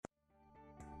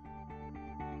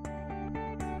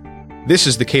This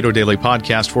is the Cato Daily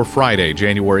Podcast for Friday,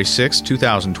 January 6,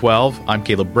 2012. I'm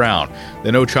Caleb Brown.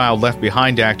 The No Child Left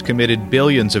Behind Act committed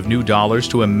billions of new dollars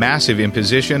to a massive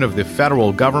imposition of the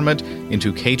federal government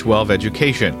into K-12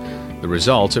 education. The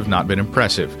results have not been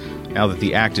impressive. Now that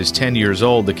the act is 10 years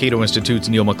old, the Cato Institute's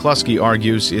Neil McCluskey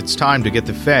argues it's time to get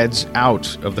the feds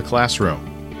out of the classroom.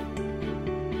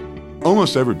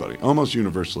 Almost everybody, almost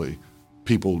universally,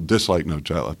 people dislike No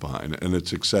Child Left Behind, and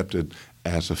it's accepted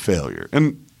as a failure.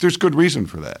 And there's good reason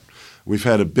for that. We've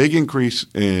had a big increase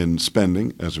in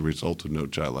spending as a result of No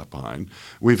Child Left Behind.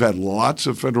 We've had lots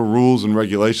of federal rules and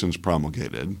regulations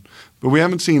promulgated, but we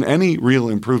haven't seen any real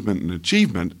improvement in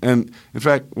achievement. And in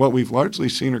fact, what we've largely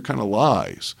seen are kind of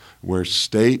lies, where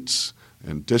states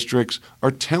and districts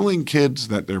are telling kids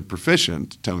that they're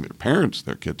proficient, telling their parents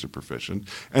their kids are proficient,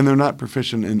 and they're not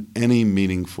proficient in any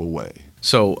meaningful way.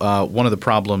 So one of the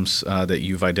problems that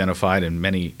you've identified and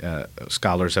many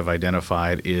scholars have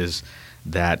identified is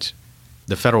that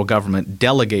the federal government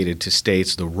delegated to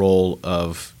states the role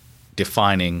of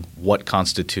defining what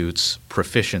constitutes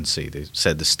proficiency. They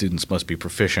said the students must be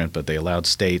proficient, but they allowed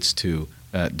states to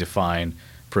define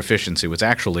proficiency, which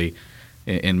actually,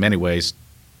 in many ways,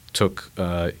 took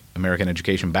American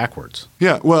education backwards.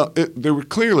 Yeah, well, there were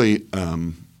clearly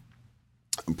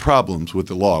problems with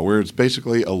the law, where it's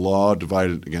basically a law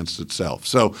divided against itself.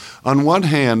 So on one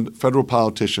hand, federal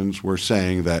politicians were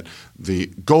saying that the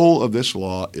goal of this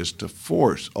law is to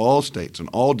force all states and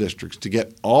all districts to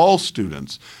get all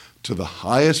students to the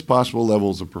highest possible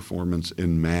levels of performance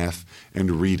in math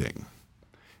and reading,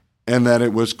 and that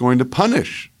it was going to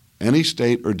punish any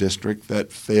state or district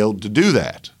that failed to do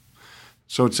that.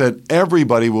 So it said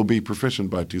everybody will be proficient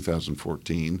by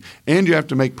 2014, and you have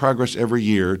to make progress every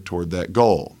year toward that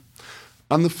goal.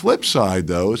 On the flip side,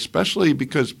 though, especially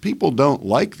because people don't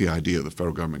like the idea of the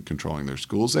federal government controlling their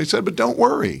schools, they said, but don't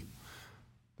worry.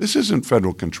 This isn't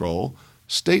federal control.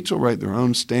 States will write their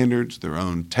own standards, their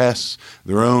own tests,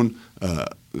 their own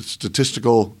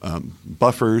statistical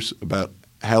buffers about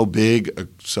how big a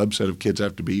subset of kids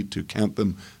have to be to count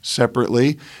them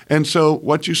separately. And so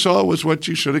what you saw was what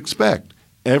you should expect.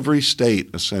 Every state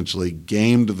essentially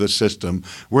gamed the system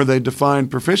where they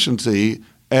defined proficiency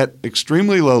at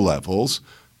extremely low levels.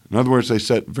 In other words, they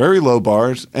set very low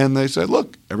bars, and they said,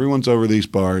 look, everyone's over these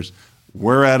bars.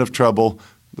 We're out of trouble.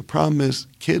 The problem is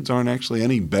kids aren't actually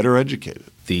any better educated.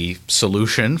 The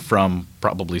solution from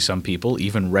probably some people,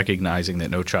 even recognizing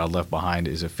that No Child Left Behind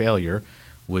is a failure,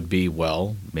 would be,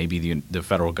 well, maybe the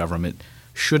federal government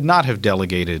should not have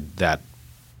delegated that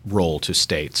role to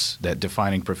states, that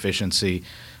defining proficiency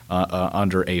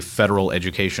under a federal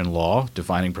education law,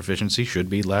 defining proficiency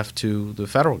should be left to the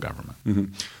federal government.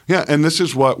 Mm-hmm. Yeah, and this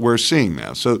is what we're seeing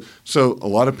now. So a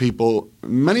lot of people,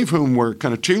 many of whom were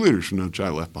kind of cheerleaders from No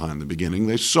Child Left Behind in the beginning,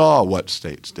 they saw what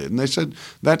states did, and they said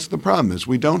that's the problem is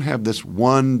we don't have this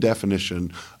one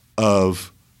definition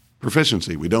of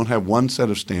proficiency. We don't have one set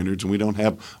of standards, and we don't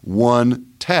have one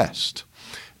test.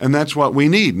 And that's what we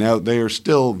need. Now, they are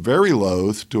still very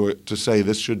loath to say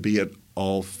this should be at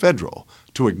all federal,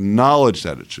 to acknowledge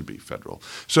that it should be federal.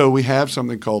 So we have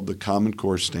something called the Common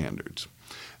Core Standards,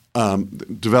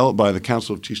 developed by the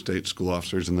Council of Chief State School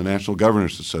Officers and the National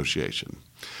Governors Association.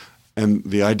 And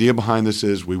the idea behind this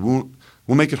is we'll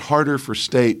make it harder for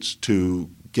states to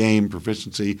gain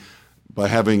proficiency by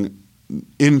having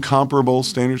incomparable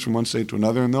standards from one state to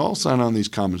another, and they'll all sign on these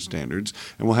common standards,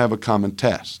 and we'll have a common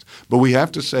test. But we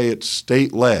have to say it's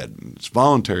state-led. It's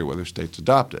voluntary whether states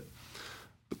adopt it.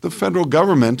 But the federal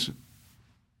government,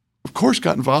 of course,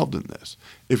 got involved in this.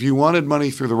 If you wanted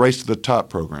money through the Race to the Top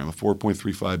program, a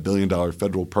 $4.35 billion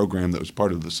federal program that was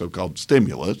part of the so-called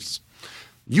stimulus,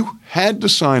 you had to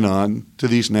sign on to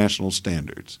these national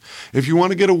standards. If you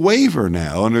want to get a waiver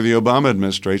now under the Obama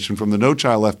administration from the No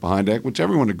Child Left Behind Act, which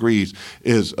everyone agrees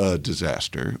is a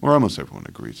disaster, or almost everyone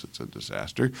agrees it's a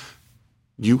disaster,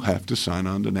 you have to sign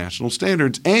on to national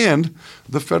standards. And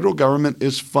the federal government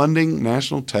is funding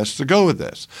national tests to go with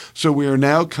this. So we are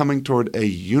now coming toward a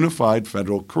unified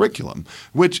federal curriculum,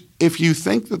 which if you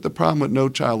think that the problem with No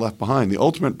Child Left Behind, the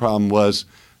ultimate problem was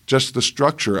just the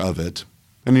structure of it,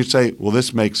 and you say, well,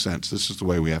 this makes sense. This is the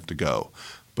way we have to go.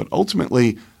 But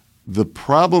ultimately, the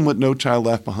problem with No Child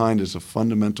Left Behind is a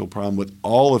fundamental problem with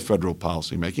all of federal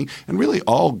policymaking and really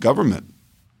all government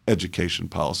education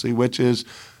policy, which is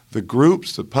the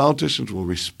groups that politicians will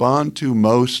respond to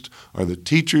most are the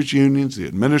teachers' unions, the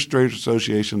administrators'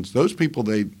 associations, those people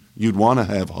you'd want to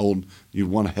have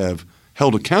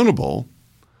held accountable.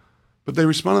 But they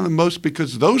respond to them most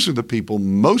because those are the people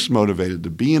most motivated to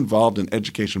be involved in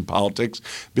education politics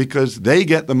because they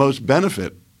get the most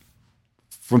benefit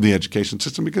from the education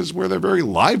system because it's where their very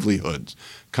livelihoods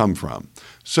come from.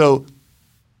 So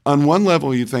on one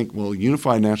level, you think, well,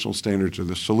 unified national standards are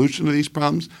the solution to these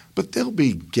problems, but they'll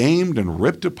be gamed and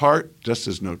ripped apart, just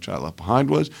as No Child Left Behind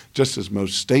was, just as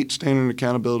most state standard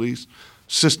accountability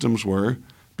systems were,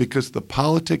 because the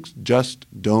politics just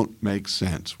don't make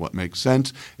sense. What makes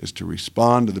sense is to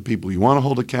respond to the people you want to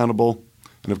hold accountable,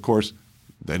 and of course,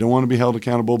 they don't want to be held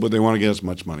accountable, but they want to get as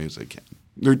much money as they can.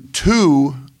 There are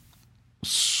two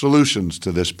solutions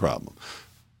to this problem.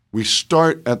 We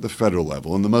start at the federal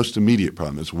level, and the most immediate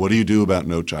problem is, what do you do about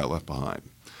No Child Left Behind?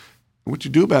 And what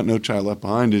you do about No Child Left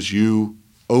Behind is you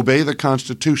obey the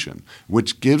Constitution,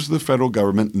 which gives the federal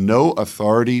government no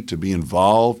authority to be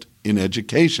involved in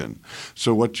education.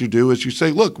 So what you do is you say,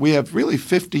 look, we have really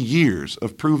 50 years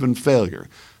of proven failure,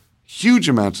 huge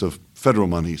amounts of federal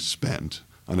money spent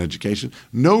on education,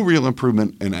 no real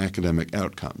improvement in academic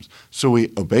outcomes. So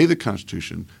we obey the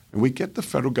Constitution and we get the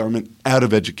federal government out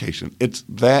of education. It's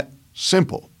that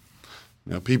simple.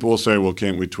 Now, people will say, well,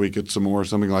 can't we tweak it some more or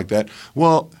something like that?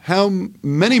 Well, how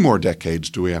many more decades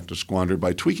do we have to squander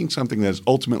by tweaking something that is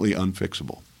ultimately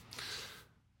unfixable?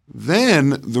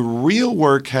 Then the real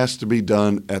work has to be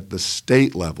done at the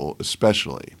state level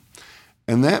especially.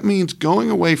 And that means going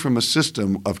away from a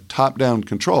system of top-down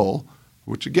control,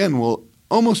 which again will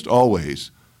almost always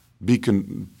be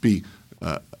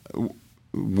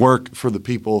work for the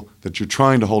people that you're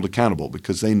trying to hold accountable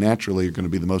because they naturally are going to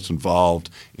be the most involved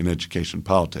in education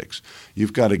politics.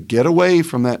 You've got to get away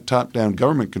from that top-down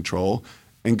government control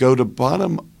and go to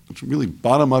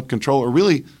bottom-up control, or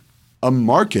really a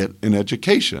market in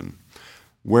education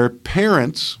where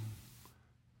parents,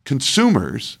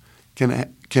 consumers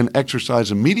can exercise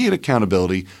immediate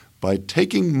accountability by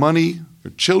taking money,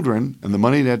 or children, and the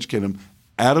money to educate them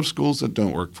out of schools that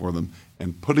don't work for them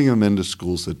and putting them into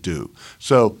schools that do.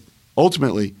 So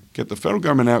ultimately, get the federal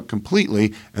government out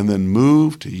completely and then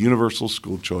move to universal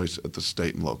school choice at the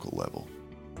state and local level.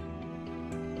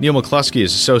 Neil McCluskey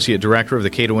is Associate Director of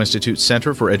the Cato Institute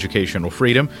Center for Educational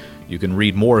Freedom. You can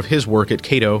read more of his work at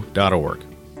cato.org.